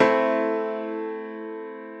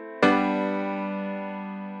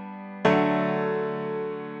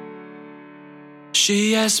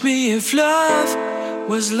She asked me if love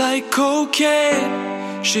was like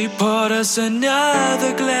cocaine. She poured us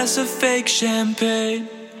another glass of fake champagne.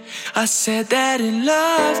 I said that in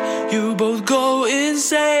love you both go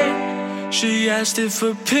insane. She asked if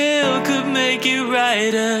a pill could make it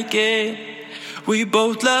right again. We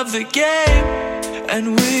both loved the game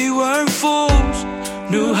and we weren't fools.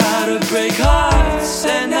 Knew how to break hearts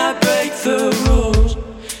and not break the rules.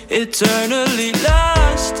 Eternally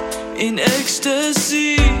lost in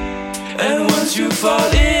ecstasy, and once you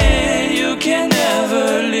fall in, you can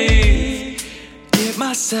never leave. Get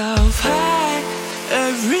myself high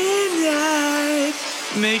every night,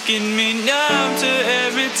 making me numb to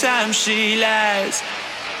every time she lies.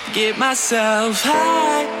 Get myself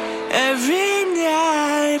high every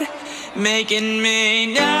night, making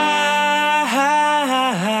me numb.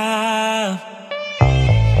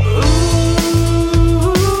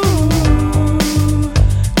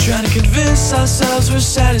 Convince ourselves we're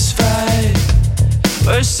satisfied.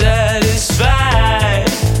 We're satisfied.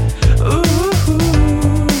 Ooh.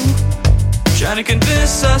 Trying to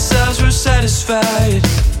convince ourselves we're satisfied.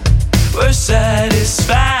 We're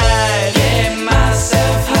satisfied. Get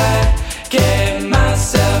myself high. Get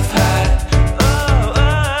myself high. Oh,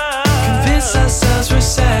 oh. Convince ourselves we're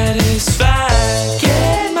satisfied.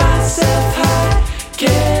 Get myself high.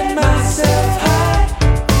 Get myself high.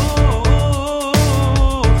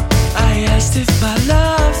 If my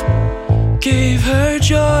love gave her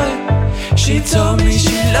joy, she told me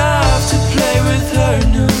she loved to play with her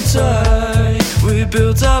new toy. We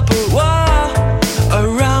built up a wall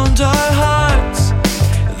around our hearts,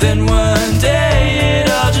 then one day it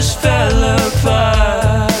all just fell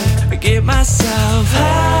apart. I get myself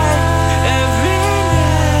high every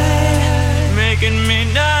night, making me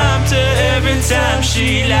numb to every time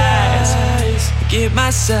she lies. Get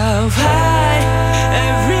myself high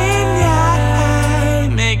every night,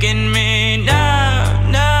 making me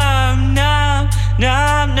numb, numb, numb,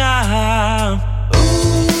 numb, numb.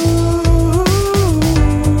 Ooh.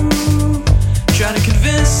 Trying to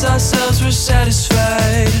convince ourselves we're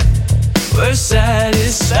satisfied. We're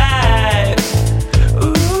satisfied.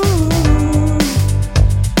 Ooh.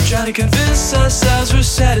 Trying to convince ourselves we're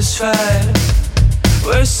satisfied.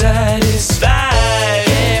 We're satisfied.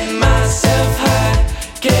 Get myself high.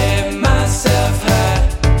 Get myself high.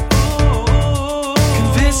 Ooh.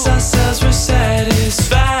 Convince ourselves we're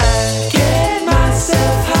satisfied. Get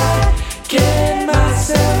myself high. Get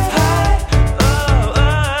myself high. Oh,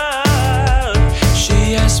 oh.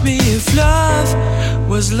 She asked me if love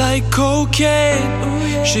was like cocaine. Ooh,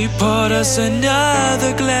 yeah. She poured us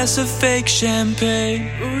another glass of fake champagne.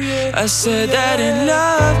 Ooh, yeah. I said that in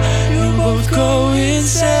love you both go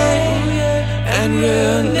insane, and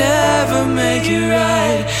we'll never make it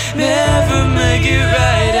right, never make it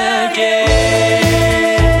right again.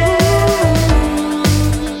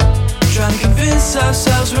 Trying to convince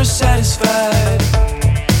ourselves we're satisfied.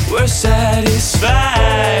 We're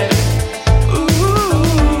satisfied.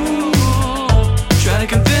 Ooh. Trying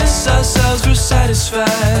to convince ourselves we're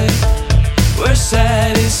satisfied. We're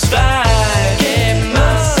satisfied.